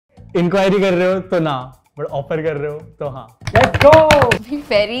Inquiry कर रहे हो तो ना, बट ऑफर कर रहे हो तो हाँ। Let's go!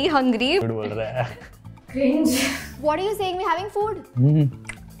 Very hungry. Good बोल रहा है। Cringe. What are you saying? We having food?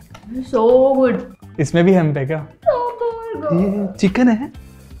 So good. इसमें भी हेम्प है क्या? So good. ये चिकन है?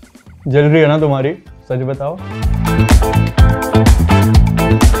 जल रही है ना तुम्हारी? सच बताओ।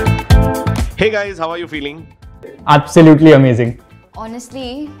 Hey guys, how are you feeling? Absolutely amazing.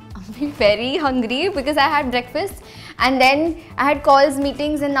 Honestly, I'm very hungry because I had breakfast and then I had calls,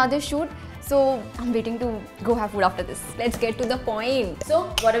 meetings and now this shoot. So I'm waiting to go have food after this. Let's get to the point. So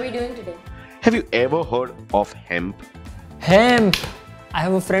what are we doing today? Have you ever heard of hemp? Hemp! I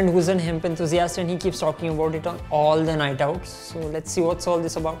have a friend who's an hemp enthusiast and he keeps talking about it on all the night outs. So let's see what's all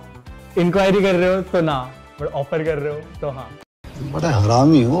this about. Inquiry कर रहे हो तो ना, but offer कर रहे हो तो हाँ। बड़ा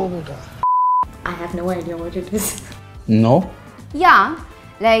हरामी हो बेटा। I have no idea what it is. No? Yeah,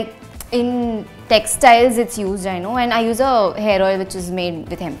 like in textiles it's used, I know, and I use a hair oil which is made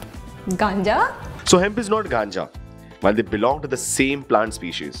with hemp. Ganja? So hemp is not ganja. While they belong to the same plant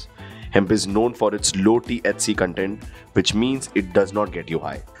species, hemp is known for its low THC content, which means it does not get you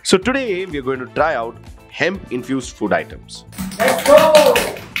high. So today we are going to try out hemp infused food items. Let's go!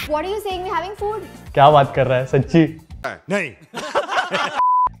 What are you saying? We're having food? क्या बात कर रहा है? सच्ची? नहीं.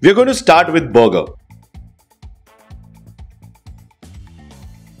 We are going to start with burger.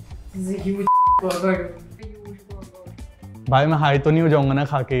 This is a huge burger. भाई मैं high तो नहीं हो जाऊंगा ना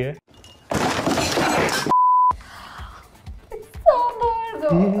खा के ये? So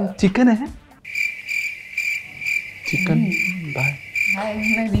good. ये चिकन है? चिकन भाई. Hi,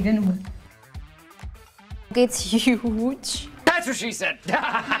 मैं vegan हूँ. It's huge. That's what she said!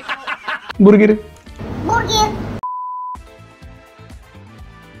 बुर्गर.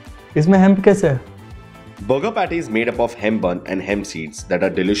 इसमें हेम्प कैसे है? Burger patty is made up of hemp bun and hemp seeds that are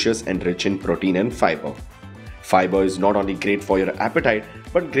delicious and rich in protein and fiber. Fiber is not only great for your appetite,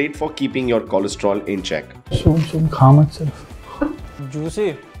 but great for keeping your cholesterol in check. शुभ खा मत सिर्फ. Juicy.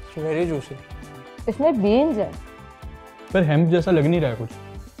 It's very juicy. इसमें beans है. पर hemp जैसा लग नहीं रहा है कुछ.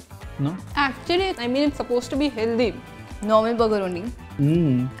 No? Actually, I mean it's supposed to be healthy. Normal burger only.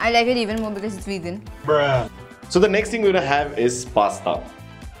 I like it even more because it's vegan. Bruh. So the next thing we're gonna have is pasta.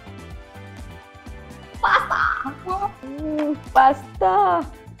 Pasta.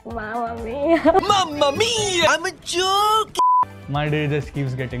 Mamma mia. Mamma mia! I'm a joke! My day just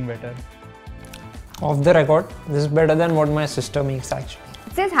keeps getting better. Off the record, this is better than what my sister makes actually.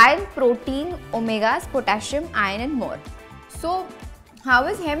 It says high in protein, omegas, potassium, iron and more. So how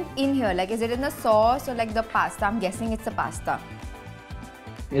is hemp in here? Like is it in the sauce or like the pasta? I'm guessing it's a pasta.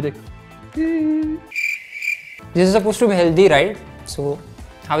 ये देख. This is supposed to be healthy, right? So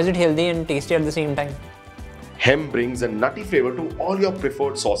how is it healthy and tasty at the same time? Hemp brings a nutty flavor to all your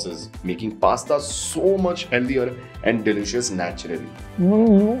preferred sauces, making pasta so much healthier and delicious naturally.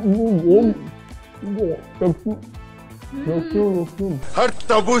 Her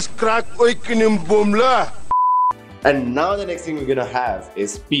तबुश crack कोई किनिम Bumla. And now the next thing we're gonna have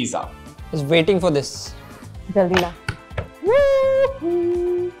is pizza. Just waiting for this. जल्दी ला.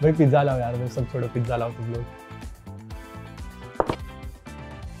 भाई pizza लाओ यार, वो सब छोड़ो, pizza लाओ तुम लोग.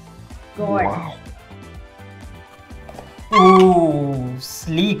 God. Ooh,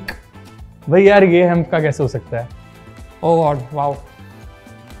 sleek. भाई यार ये हेम्प का कैसे हो सकता है? Oh god, wow.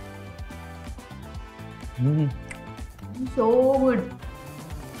 So good.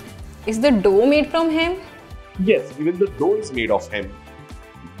 Is the dough made from hemp? Yes, even the dough is made of hemp.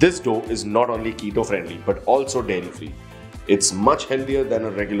 This dough is not only keto friendly but also dairy free. It's much healthier than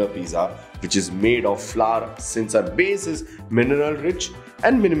a regular pizza, which is made of flour since our base is mineral rich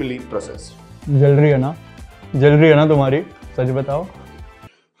and minimally processed. जल रही है ना? जल रही है ना तुम्हारी? सच बताओ.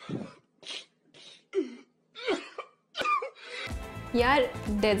 यार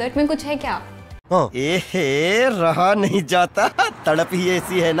डेजर्ट में कुछ है क्या? ए रहा नहीं जाता, तड़प ही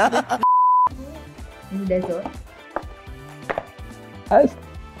ऐसी है ना. Dessert.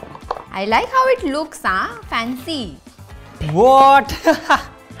 I like how it looks, huh? Fancy. What?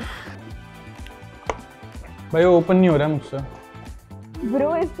 भाई वो ओपन नहीं हो रहा है मुझसे.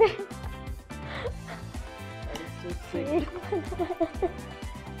 Bro, इससे.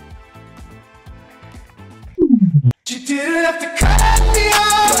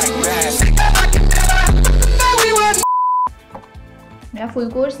 मेरा full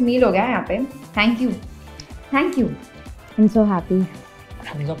course meal हो गया है यहाँ पे. Thank you. Thank you. I'm so happy.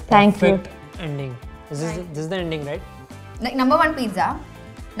 It's a Thank you. perfect ending. This is the ending, right? Like number 1 pizza,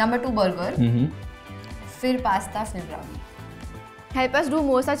 number 2 burger, फिर pasta, फिर brownie. Help us do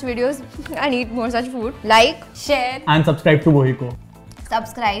more such videos and eat more such food. Like, share, And subscribe to BOHECO.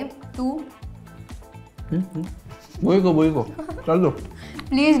 subscribe to वही को चल दो.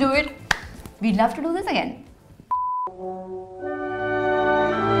 Please do it. We'd love to do this again.